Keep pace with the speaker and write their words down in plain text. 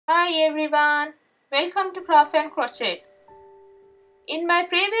Hi everyone, welcome to Craft and Crochet. In my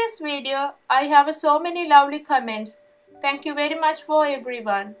previous video, I have so many lovely comments. Thank you very much for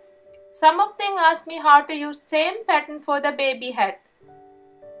everyone. Some of them asked me how to use same pattern for the baby hat.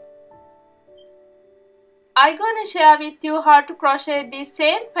 I'm gonna share with you how to crochet this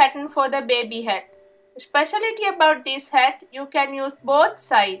same pattern for the baby hat. Speciality about this hat, you can use both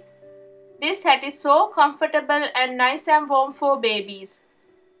sides. This hat is so comfortable and nice and warm for babies.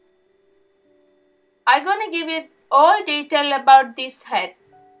 I'm gonna give it all detail about this hat,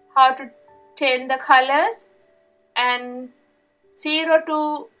 how to change the colors and 0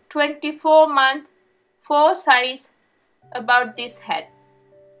 to 24 month 4 size about this hat,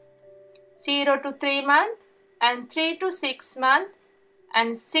 0 to 3 month and 3 to 6 month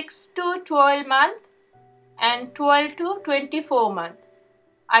and 6 to 12 month and 12 to 24 month.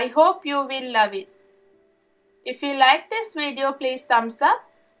 I hope you will love it. If you like this video, please thumbs up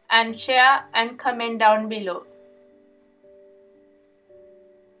and share and comment down below.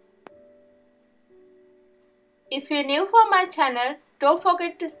 If you're new for my channel, don't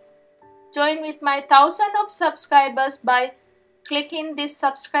forget to join with my 1000 of subscribers by clicking this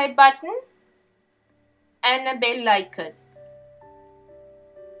subscribe button and a bell icon.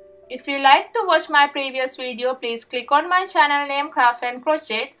 If you like to watch my previous video, please click on my channel name Craft and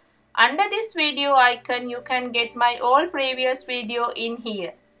Crochet. Under this video icon, you can get my all previous video in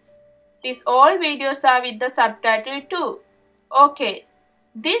here. These all videos are with the subtitle too. Okay,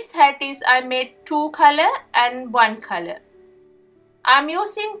 this hat is I made 2 color and 1 color. I'm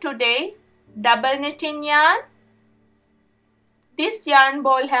using today double knitting yarn. This yarn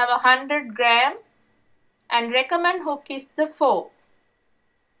ball have 100 gram and recommend hook is the 4.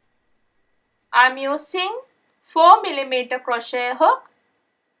 I'm using 4mm crochet hook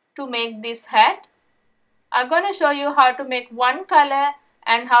to make this hat. I'm gonna show you how to make 1 color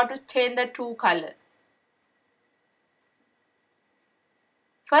and how to change the 2 color.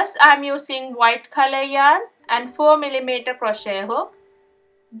 First, I'm using white color yarn and 4mm crochet hook.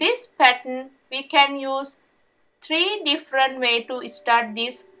 This pattern we can use 3 different way to start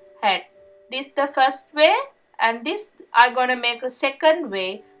this hat. This the first way and this I'm gonna make a second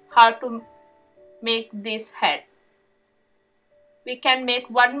way how to make this hat. We can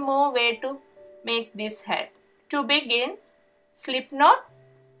make one more way to make this hat. To begin, slip knot.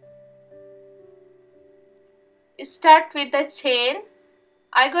 Start with the chain.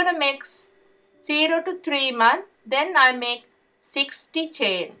 I'm gonna make 0 to 3 month, then I make 60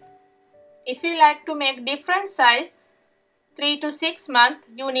 chain. If you like to make different size 3 to 6 month,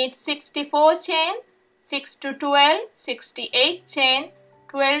 you need 64 chain, 6 to 12, 68 chain,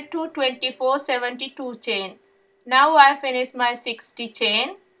 12 to 24, 72 chain. Now I finished my 60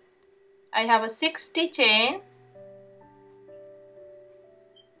 chain. I have a 60 chain.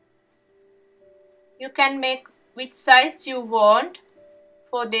 You can make which size you want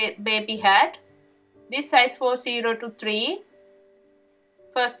for the baby hat. This size for 0 to 3.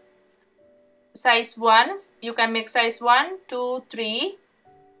 First size 1, you can make size 1, 2, 3.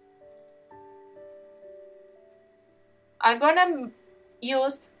 I'm gonna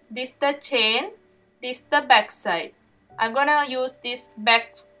use this the chain, this the back side. I'm gonna use this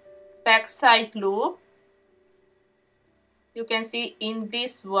back side loop. You can see in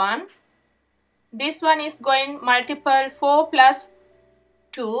this one. This one is going multiple 4 plus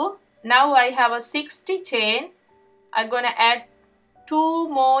 2. Now I have a 60 chain. I'm gonna add 2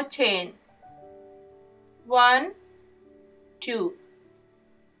 more chain. 1, 2.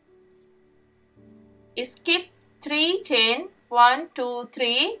 Skip 3 chain. 1, 2,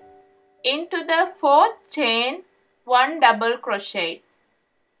 3. Into the 4th chain, 1 double crochet.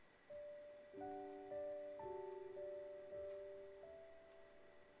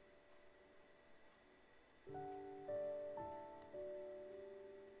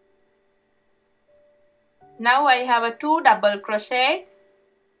 Now I have a 2 double crochet.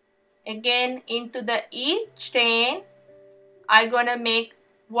 Again into the each chain I'm gonna make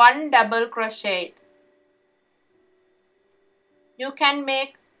 1 double crochet. You can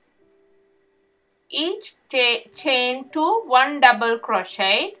make each chain to 1 double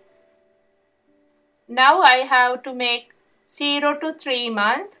crochet. Now I have to make 0 to 3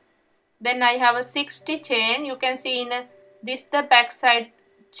 month. Then I have a 60 chain. You can see in this the back side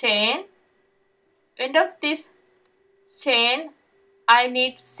chain. End of this chain I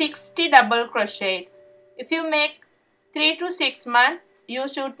need 60 double crochet. If you make 3 to 6 months, you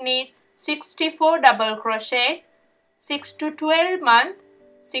should need 64 double crochet. 6 to 12 months,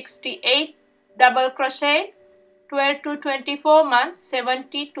 68 double crochet. 12 to 24 months,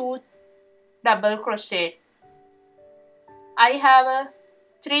 72 double crochet. I have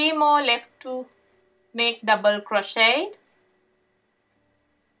 3 more left to make double crochet.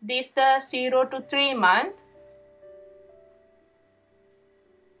 This is the 0 to 3 month.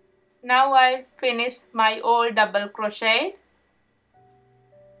 Now I finished my all double crochet.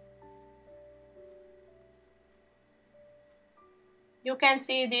 You can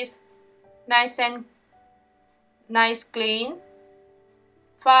see this nice and clean.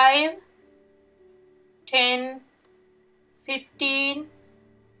 5, 10, 15,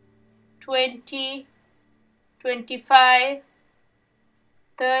 20, 25,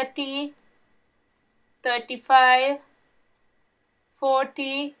 30, 35,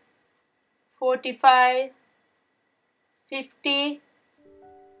 40, 45, 50,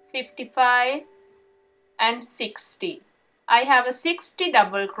 55 and 60. I have a 60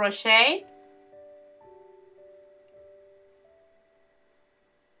 double crochet.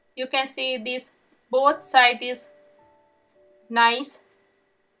 You can see this both side is nice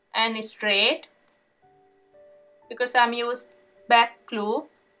and straight because I'm used back glue.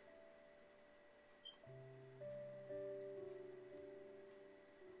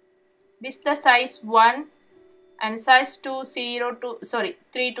 This is the size 1 and size 2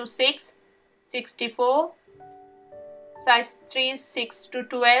 3 to 6 64, size 3 6 to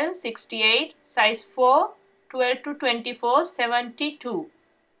 12 68, size 4 12 to 24 72.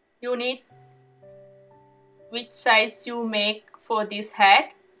 You need which size you make for this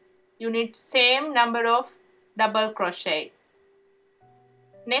hat. You need same number of double crochet.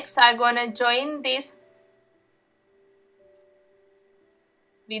 Next I'm gonna join this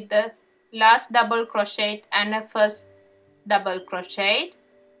with the last double crochet and a first double crochet.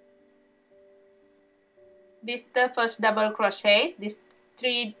 This is the first double crochet, this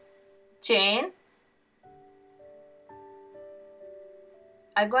 3 chain.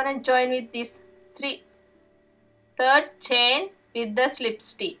 I'm gonna join with this third chain with the slip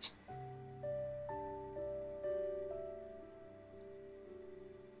stitch.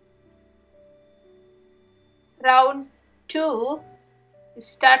 Round 2,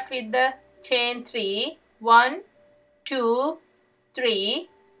 start with the chain 3, 1, 2, 3.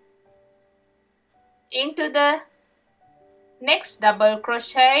 Into the next double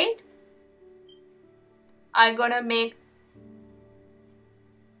crochet, I'm gonna make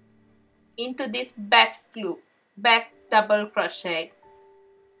into this back double crochet,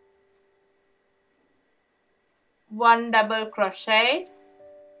 1 double crochet,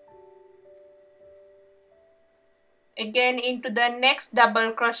 again into the next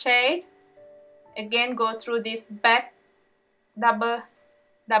double crochet, again go through this back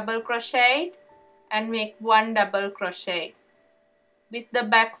double crochet and make 1 double crochet. This is the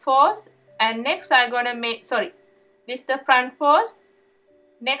back force, and next I'm gonna make, this is the front force.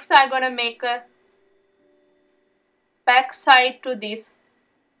 Next I'm gonna make a back side to this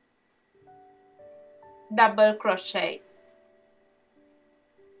double crochet.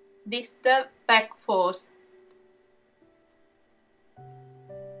 This is the back force.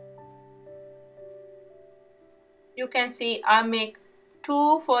 You can see I make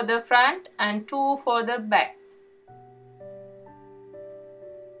 2 for the front and 2 for the back.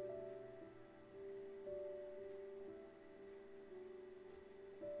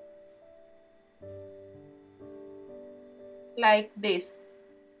 Like this.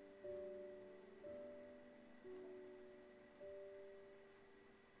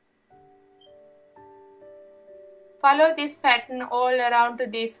 Follow this pattern all around to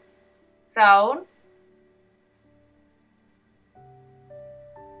this round.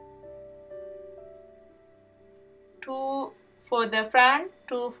 Two for the front,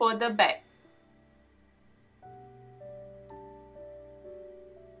 2 for the back.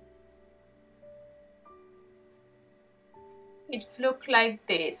 It's look like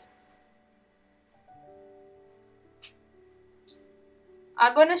this.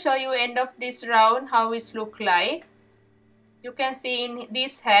 I'm gonna show you end of this round how it look like. You can see in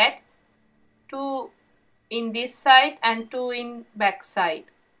this hat 2 in this side and 2 in back side.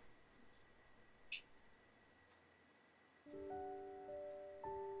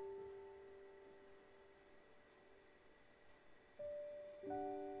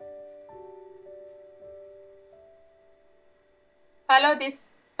 Follow this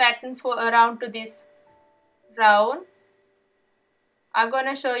pattern for around to this round. I'm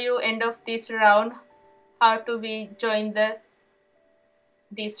gonna show you end of this round how to be join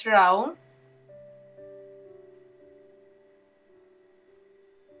this round.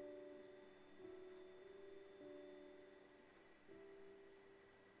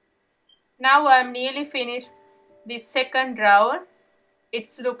 Now I'm nearly finished this second round.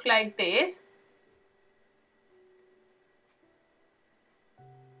 It's look like this.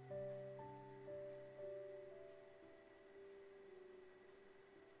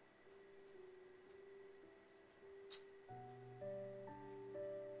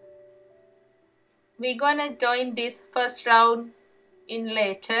 We're gonna join this first round in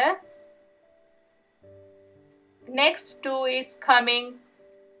later. Next two is coming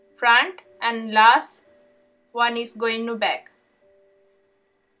front and last one is going to back.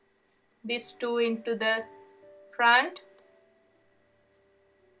 These two into the front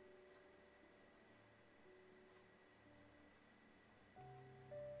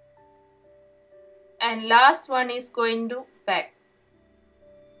and last one is going to back.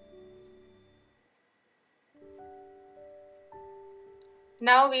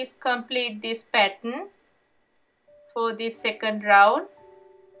 Now we complete this pattern for this second round.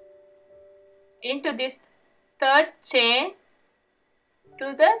 Into this third chain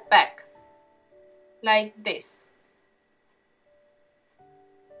to the back like this.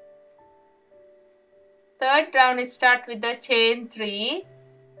 Third round is start with the chain 3.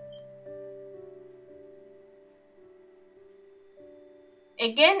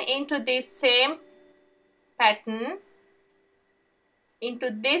 Again into this same pattern,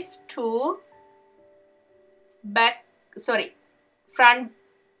 into this 2 front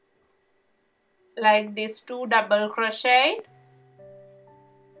like this 2 double crochet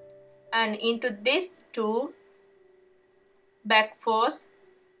and into this 2 back force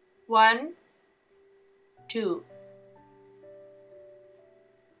 1 2.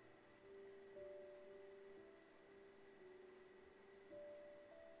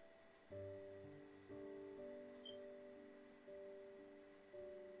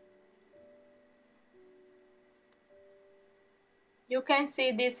 You can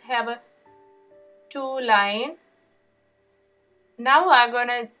see this have a 2 line. Now I'm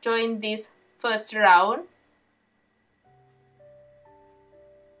gonna join this first round.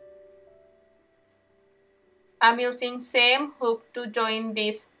 I'm using same hook to join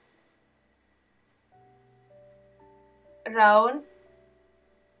this round.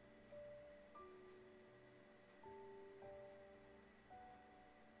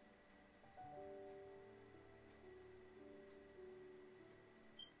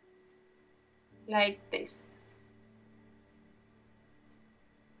 Like this.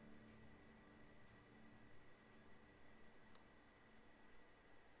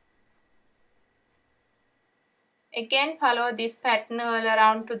 Again follow this pattern all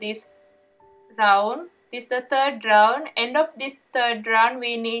around to this round. This is the third round. End of this third round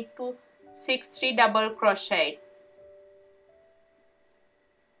we need to 6 double crochet.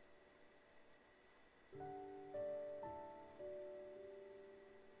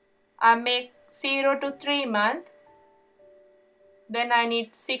 I make 0 to 3 month. Then I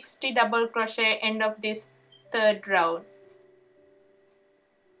need 60 double crochet end of this third round.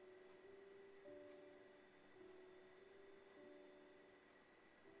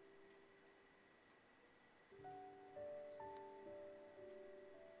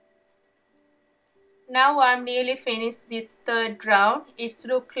 Now I'm nearly finished this third round. It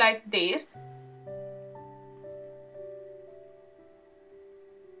looks like this.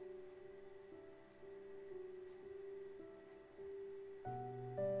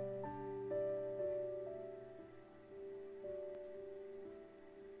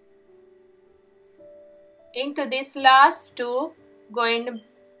 Into this last two, going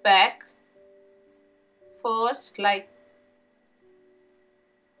back, first like,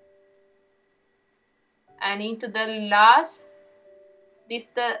 and into the last, this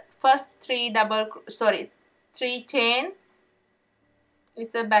the first 3 chain is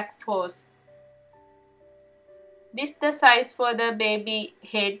the back force. This the size for the baby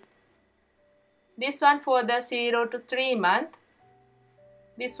head. This one for the 0 to 3 month.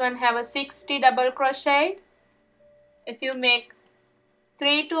 This one have a 60 double crochet. If you make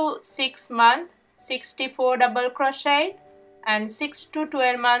 3 to 6 month, 64 double crochet, and 6 to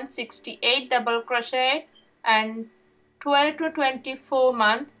 12 month, 68 double crochet, and 12 to 24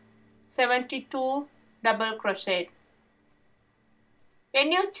 month, 72 double crochet.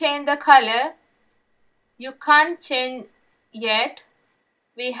 When you change the color, you can't change yet.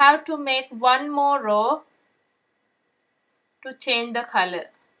 We have to make one more row to change the color.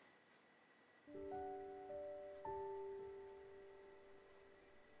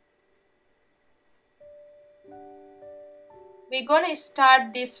 We're going to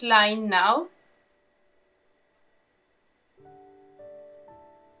start this line now.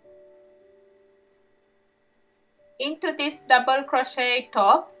 Into this double crochet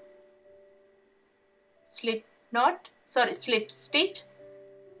top, slip stitch,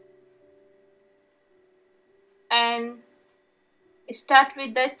 and start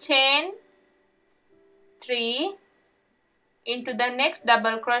with the chain 3, into the next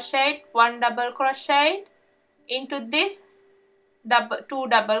double crochet, 1 double crochet, into this 2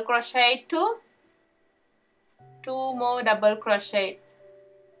 double crochet 2, 2 more double crochet.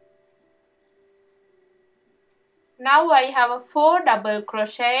 Now I have a 4 double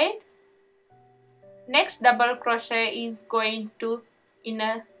crochet. Next double crochet is going to in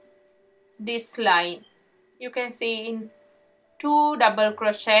this line. You can see in 2 double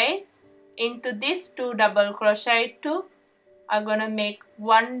crochet. Into this 2 double crochet too, I'm gonna make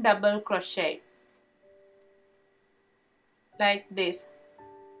 1 double crochet like this.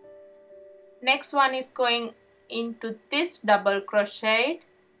 Next one is going into this double crochet.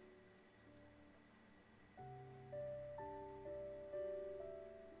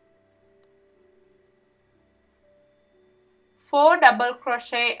 Four double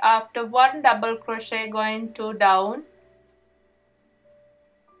crochet after 1 double crochet going to down,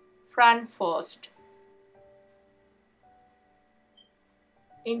 front first.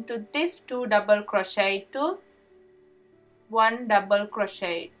 Into this 2 double crochet to 1 double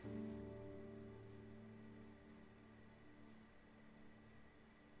crochet.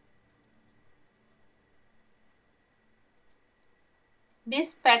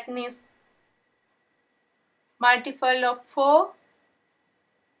 This pattern is multiple of 4.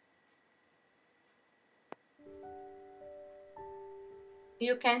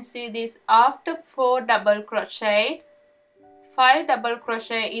 You can see this after 4 double crochet, 5 double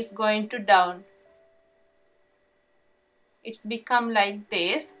crochet is going to down. It's become like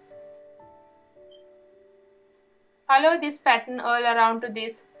this. Follow this pattern all around to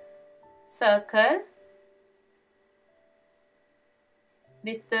this circle.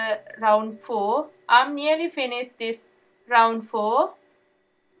 This is the round 4. I'm nearly finished this round 4.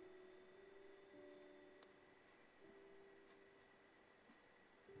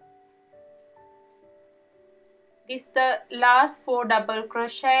 This is the last 4 double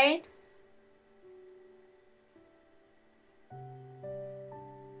crochet.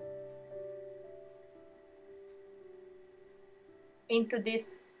 Into this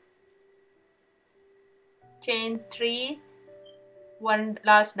chain 3, 1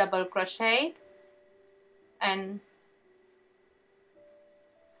 last double crochet and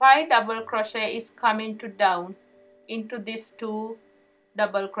 5 double crochet is coming to down into this 2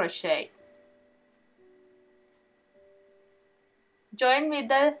 double crochet. Join with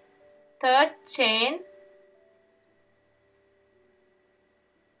the third chain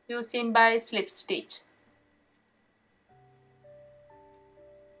using by slip stitch.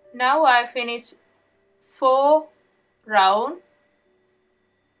 Now I finished 4 round.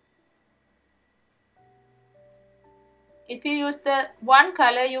 If you use the one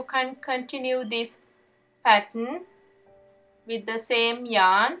color, you can continue this pattern with the same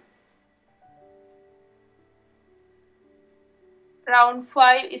yarn. Round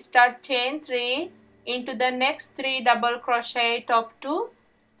 5, start chain 3 into the next 3 double crochet, top 2,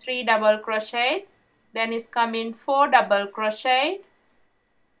 3 double crochet, then is coming 4 double crochet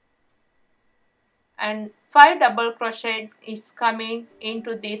and 5 double crochet is coming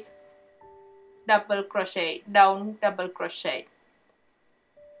into this double crochet, down double crochet.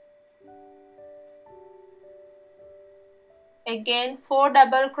 Again 4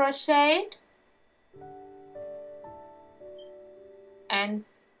 double crochet and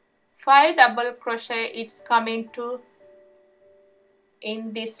 5 double crochet, it's coming to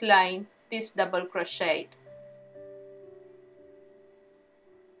in this line, this double crochet.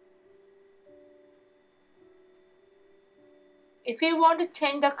 If you want to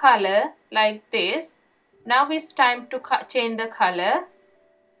change the color like this, now it's time to change the color.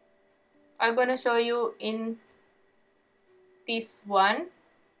 I'm going to show you in this one.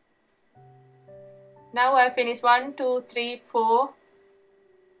 Now I finished 1, 2, 3, 4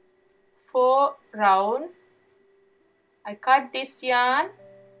 round. I cut this yarn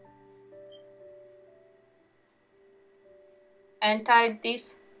and tied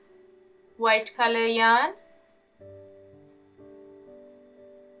this white color yarn.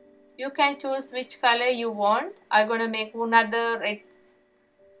 You can choose which color you want. I'm gonna make another red,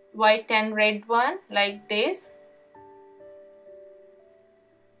 white and red one like this.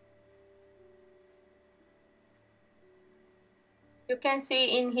 You can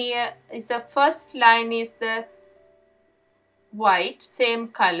see in here is the first line is the white, same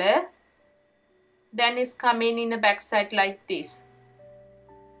color. Then it's coming in the back side like this.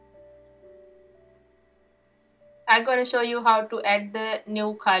 I'm going to show you how to add the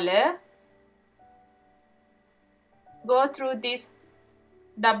new color. Go through this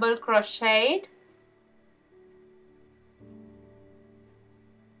double crochet.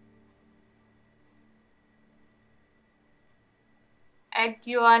 Add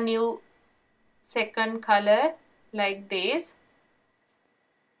your new second color like this.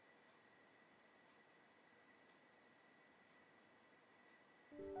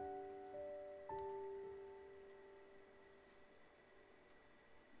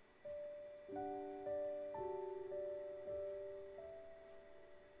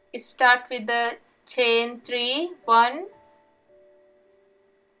 Start with the chain 3, 1,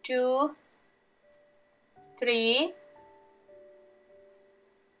 2, 3,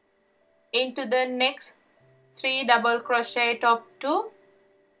 into the next 3 double crochet top 2,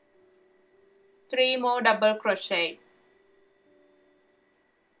 3 more double crochet,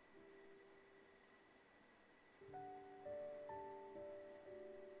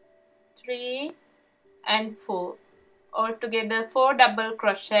 three and 4, altogether 4 double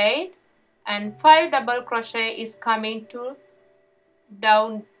crochet, and 5 double crochet is coming to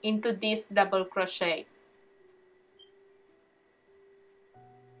down into this double crochet.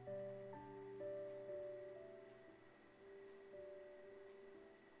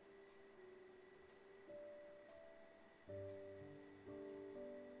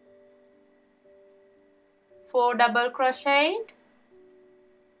 Four double crochet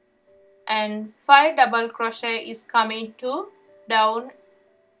and 5 double crochet is coming to down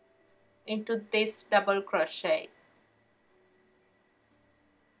into this double crochet.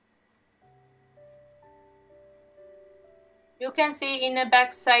 You can see in the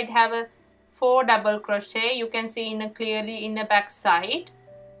back side have a 4 double crochet. You can see clearly in the back side.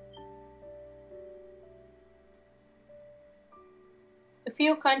 If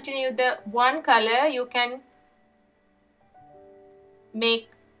you continue the one color, you can make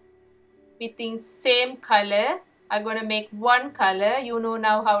within same color. I'm gonna make one color. You know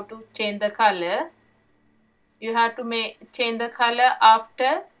now how to change the color. You have to change the color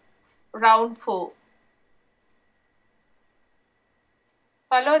after round 4.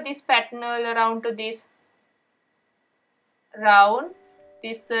 Follow this pattern all around to this round.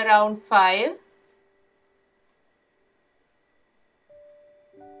 This is the round 5.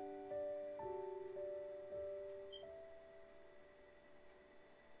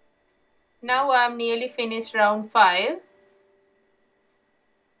 Now I am nearly finished round 5.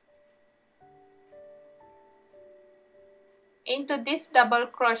 Into this double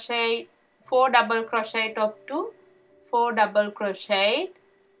crochet, 4 double crochet top 2, 4 double crochet,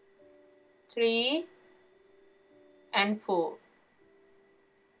 3 and 4,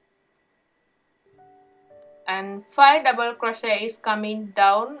 and 5 double crochet is coming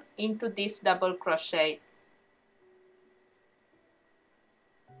down into this double crochet.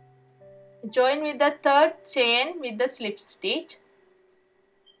 Join with the third chain with the slip stitch.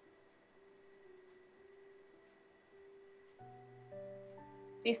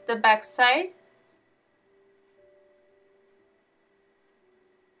 This is the back side.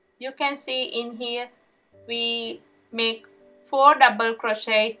 You can see in here we make 4 double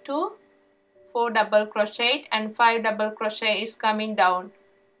crochet, 2, 4 double crochet and 5 double crochet is coming down.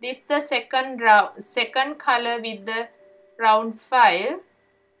 This is the second color with the round 5.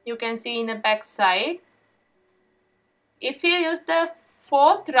 You can see in the back side. If you use the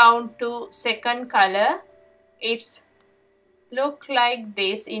 4th round to second color, it's look like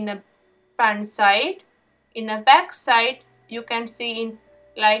this in the front side. In the back side, you can see in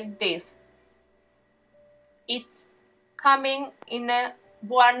like this. It's coming in a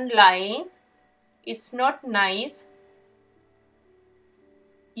one line. It's not nice.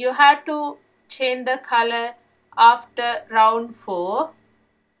 You have to change the color after round 4.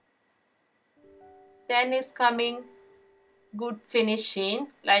 Then it's coming good finishing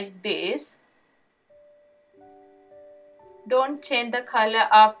like this. Don't change the color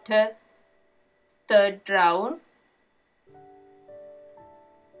after 3rd round.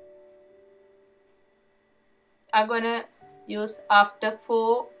 I'm gonna use after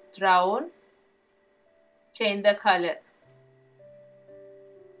 4th round. Change the color.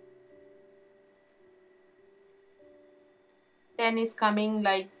 Then it's coming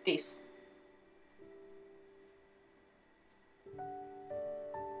like this.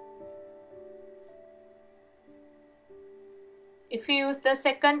 If you use the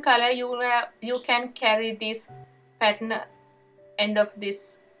second color, you can carry this pattern end of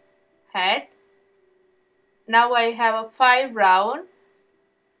this head. Now I have a 5 round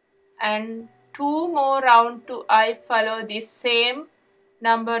and 2 more round to I follow this same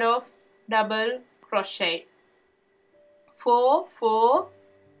number of double crochet. 4, 4.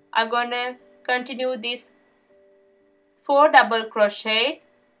 I'm gonna continue this 4 double crochet,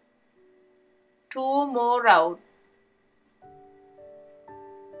 2 more round.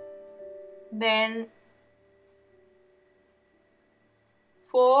 Then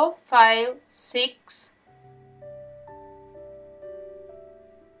 4, 5, 6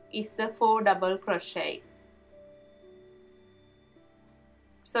 is the 4 double crochet.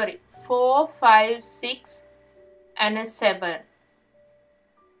 Sorry, 4, 5, 6 and a 7.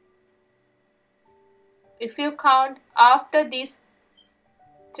 If you count after this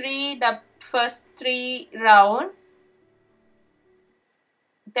first 3 round,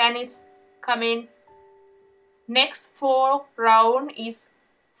 then is coming next 4 round is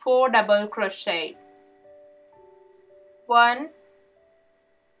 4 double crochet. 1,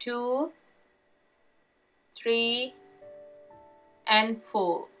 2, 3 and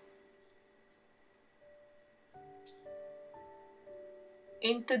 4.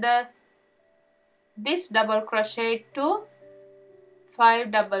 Into this double crochet to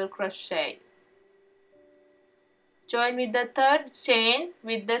 5 double crochet. Join with the third chain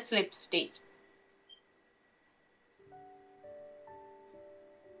with the slip stitch.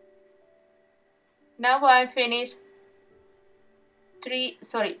 Now I finished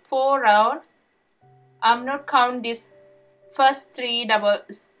 4 round. I'm not count this first 3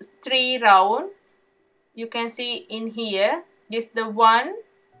 round. You can see in here, this the 1,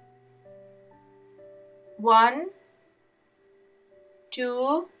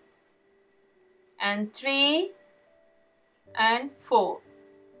 2 and 3 and 4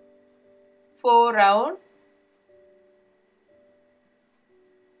 round.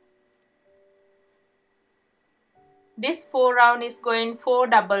 This 4 round is going 4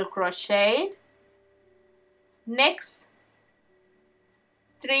 double crochet. Next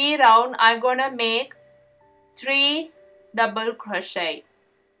 3 round I'm gonna make 3 double crochet.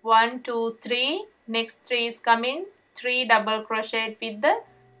 1, 2, 3. Next 3 is coming 3 double crochet with the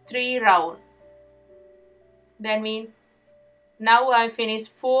 3 round. Then now I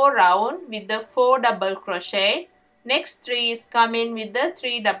finished 4 round with the 4 double crochet. Next 3 is coming with the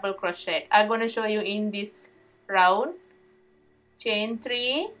 3 double crochet. I'm gonna show you in this round. Chain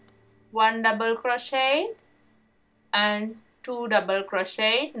 3, 1 double crochet and 2 double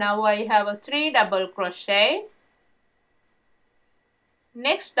crochet. Now I have a 3 double crochet.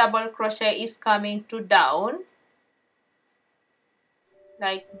 Next double crochet is coming to down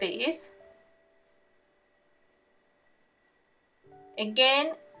like this.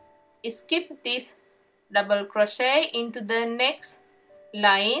 Again skip this double crochet into the next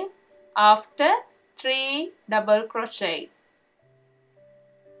line after 3 double crochet.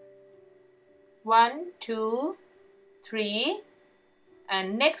 1, 2, 3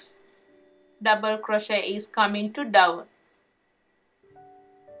 and next double crochet is coming to down.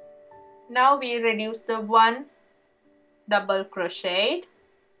 Now we reduce the 1 double crochet.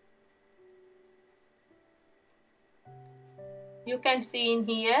 You can see in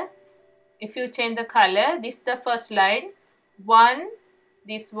here, if you change the color, this is the first line. 1,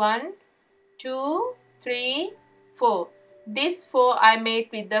 this 1, 2, 3, 4. This 4 I made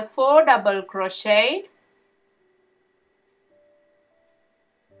with the 4 double crochet.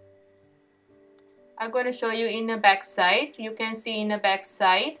 I'm going to show you in the back side. You can see in the back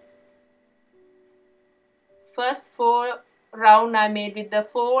side. First 4 round I made with the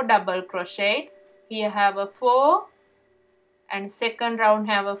 4 double crochet. Here have a 4 and second round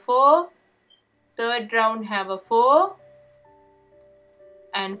have a 4, third round have a 4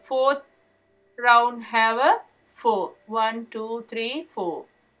 and fourth round have a 4. 1, 2, 3, 4.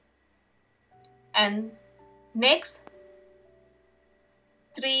 And next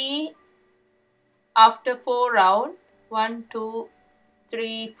 3 after 4 round, 1, 2,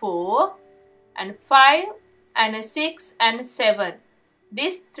 3, 4 and 5 and 6 and 7.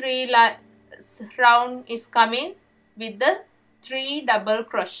 This 3 round is coming with the 3 double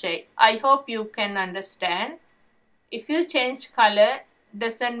crochet. I hope you can understand. If you change color,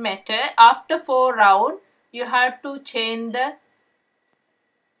 doesn't matter. After 4 round, you have to change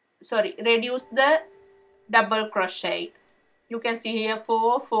reduce the double crochet. You can see here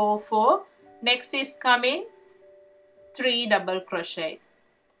 4, 4, 4. Next is coming 3 double crochet.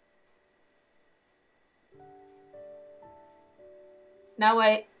 Now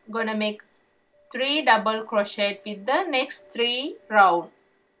I gonna make 3 double crochet with the next 3 round.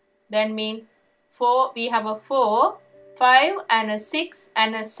 Then 4, we have a 4, 5 and a 6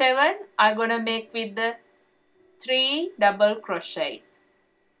 and a 7. I'm gonna make with the 3 double crochet.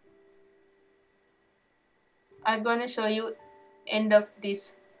 I'm gonna show you end of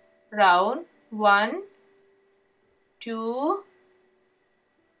this round. 1, 2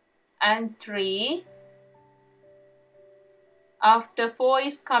 and 3. After 4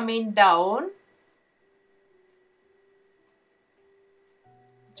 is coming down,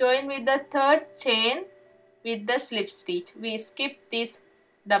 join with the third chain with the slip stitch. We skip this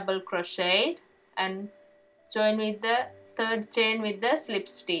double crochet and join with the third chain with the slip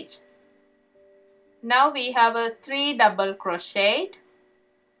stitch. Now we have a 3 double crochet.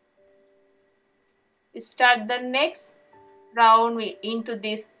 Start the next round into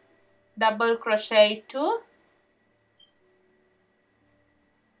this double crochet to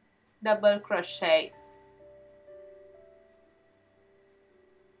double crochet.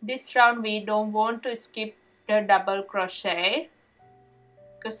 This round we don't want to skip the double crochet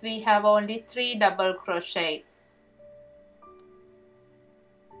because we have only 3 double crochet.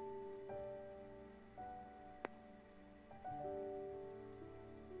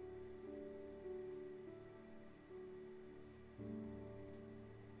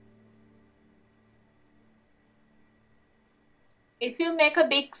 If you make a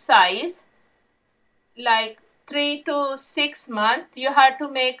big size like 3 to 6 months, you have to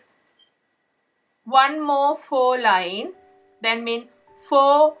make one more 4 line, then mean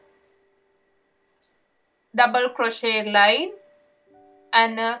 4 double crochet line,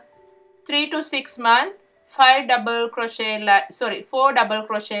 and 3 to 6 months 5 double crochet line, 4 double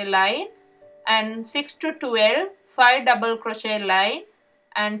crochet line, and 6 to 12 5 double crochet line,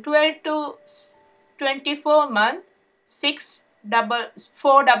 and 12 to 24 months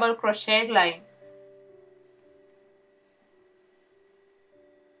 4 double crochet line.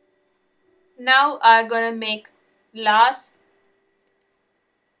 Now I'm gonna make this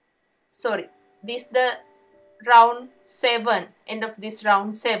the round 7, end of this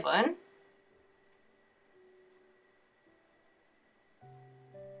round 7.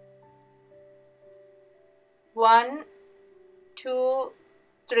 One, 2,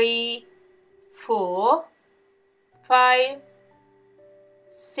 3, 4, 5,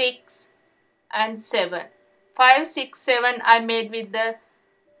 6, and 7. 5, 6, 7 I made with the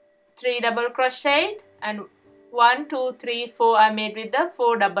 3 double crochet, and 1, 2, 3, 4 I made with the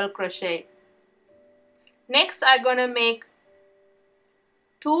 4 double crochet. Next I'm gonna make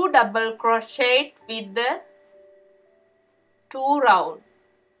 2 double crochet with the 2 round.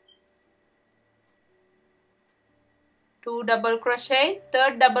 2 double crochet,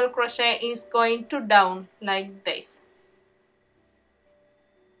 third double crochet is going to down like this.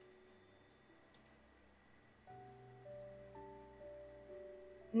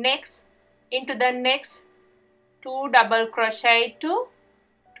 Next, into the next 2 double crochet to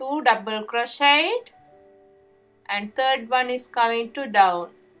 2 double crochet, and third one is coming to down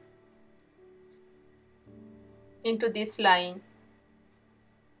into this line.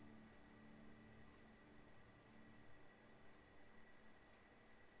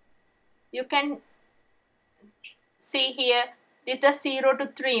 You can see here with the 0 to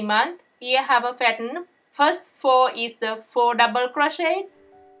 3 month, here have a pattern. First 4 is the 4 double crochet,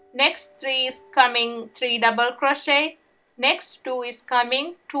 next 3 is coming 3 double crochet, next 2 is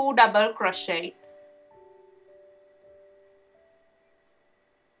coming 2 double crochet.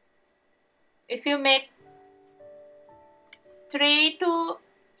 If you make 3 to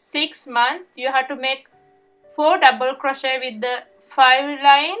 6 months, you have to make 4 double crochet with the 5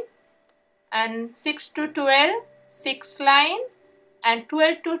 line, and 6 to 12 6 line, and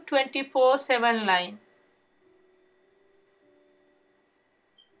 12 to 24 7 line.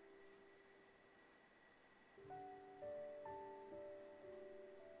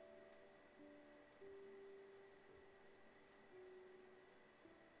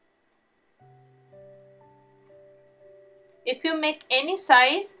 If you make any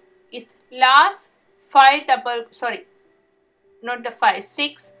size, is last 5 double, not the 5,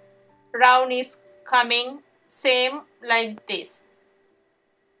 6 round is coming same like this.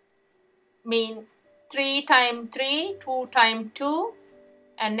 Mean 3 times 3, 2 times 2,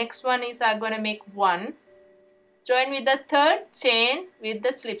 and next one is I'm gonna make 1. Join with the third chain with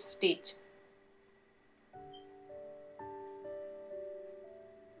the slip stitch.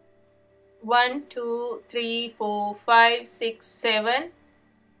 One, 2, 3, 4, 5, 6, 7,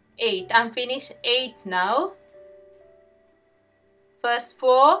 8. I'm finished 8 now. First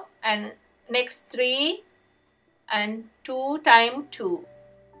 4 and next 3 and 2 times 2.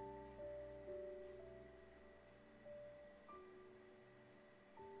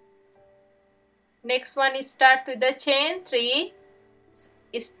 Next one is start with the chain 3,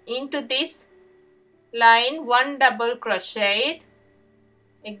 is into this line 1 double crochet.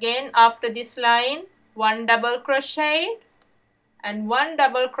 Again after this line 1 double crochet and 1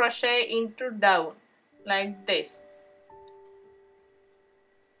 double crochet into down like this.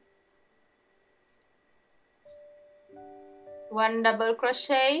 One double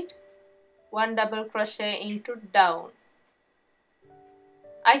crochet, 1 double crochet into down.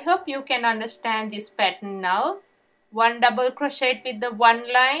 I hope you can understand this pattern now. 1 double crochet with the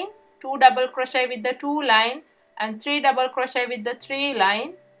 1 line, 2 double crochet with the 2 line, and 3 double crochet with the 3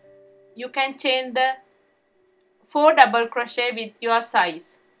 line. You can chain the 4 double crochet with your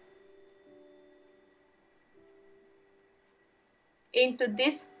size. Into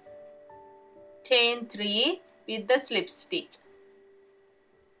this chain 3 with the slip stitch.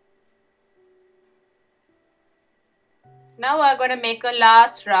 Now we are going to make a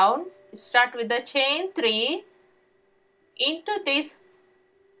last round. Start with the chain 3 into this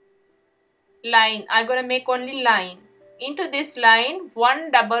line. I'm going to make only line. Into this line, 1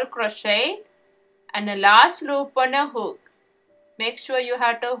 double crochet and a last loop on a hook. Make sure you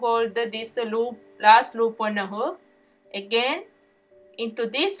have to hold this loop, last loop on a hook. Again, into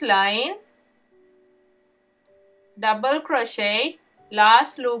this line, double crochet,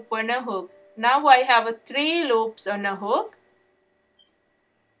 last loop on a hook. Now I have 3 loops on a hook.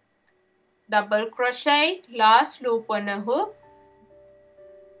 Double crochet, last loop on a hook.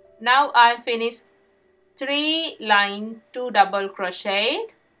 Now I finished 3 line 2 double crochet.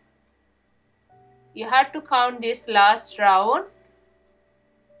 You have to count this last round.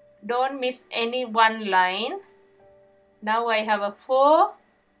 Don't miss any one line. Now I have a 4,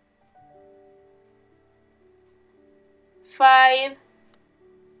 5,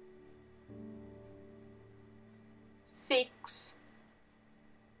 6,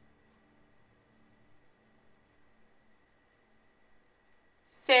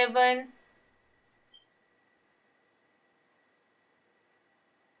 7,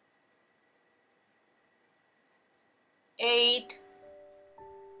 8,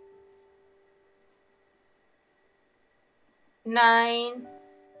 9,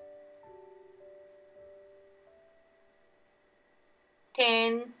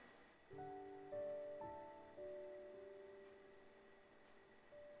 10,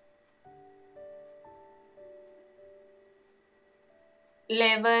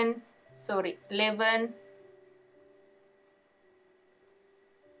 11,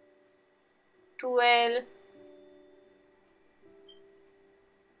 12,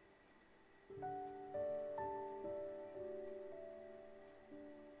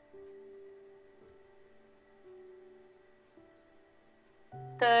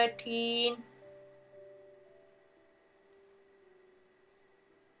 13,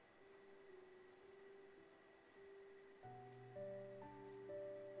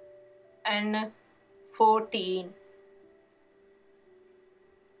 14.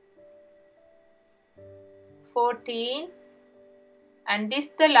 14, and this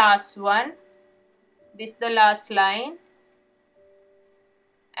the last one, this the last line,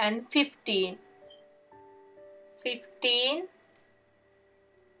 and 15. 15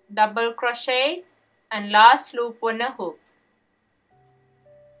 double crochet and last loop on a hook.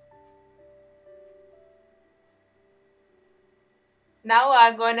 Now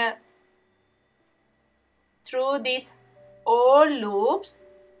I'm gonna through these all loops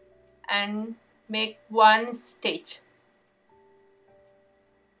and make one stitch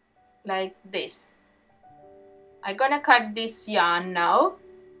like this. I'm gonna cut this yarn now.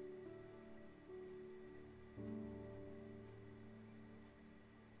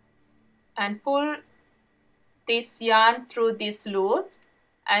 And pull this yarn through this loop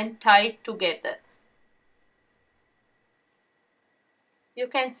and tie it together. You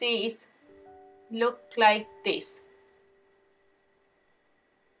can see it look like this.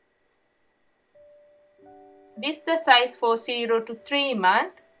 This is the size for 0 to 3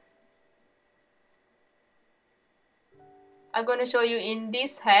 months. I'm going to show you in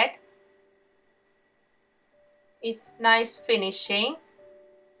this hat. It's nice finishing.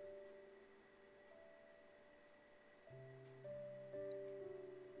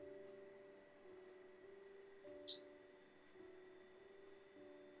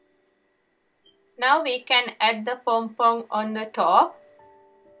 Now we can add the pom-pom on the top.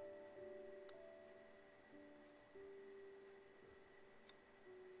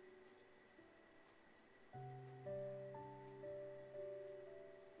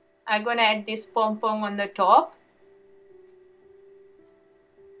 I'm gonna add this pom-pom on the top.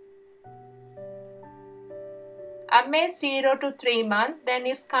 I made 0 to 3 months, then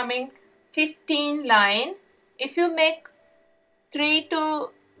it's coming 15 line. If you make 3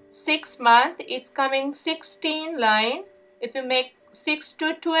 to 6 months, it's coming 16 line. If you make 6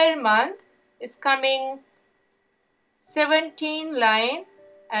 to 12 months, it's coming 17 line,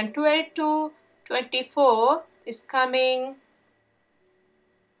 and 12 to 24 is coming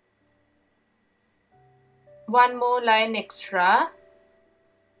one more line extra.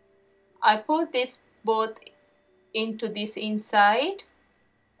 I put this both into this inside,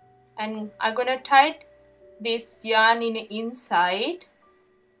 and I'm gonna tie this yarn in the inside.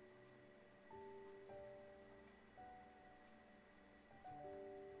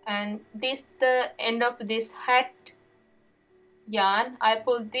 And this the end of this hat yarn. I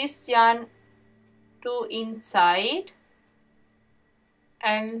pull this yarn to inside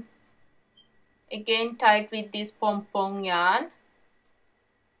and again tied with this pom-pom yarn.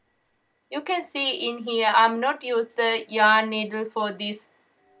 You can see in here I'm not used the yarn needle for this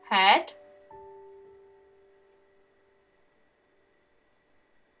hat.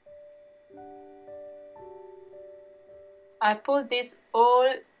 I pull this all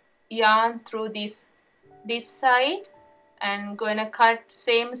yarn through this side and gonna cut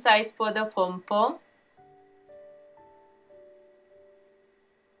same size for the pom-pom.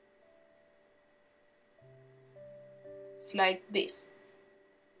 It's like this.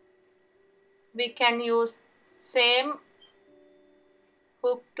 We can use same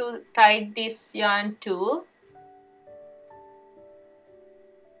hook to tie this yarn too,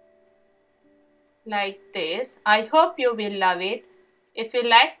 like this. I hope you will love it. If you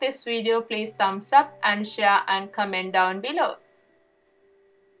like this video, please thumbs up and share and comment down below.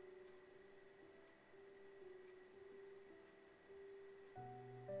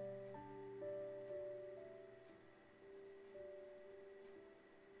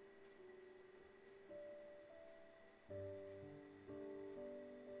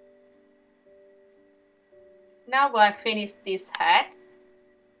 Now I finished this hat.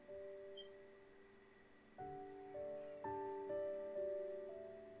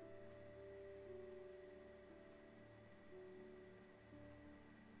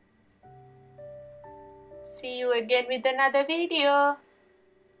 See you again with another video.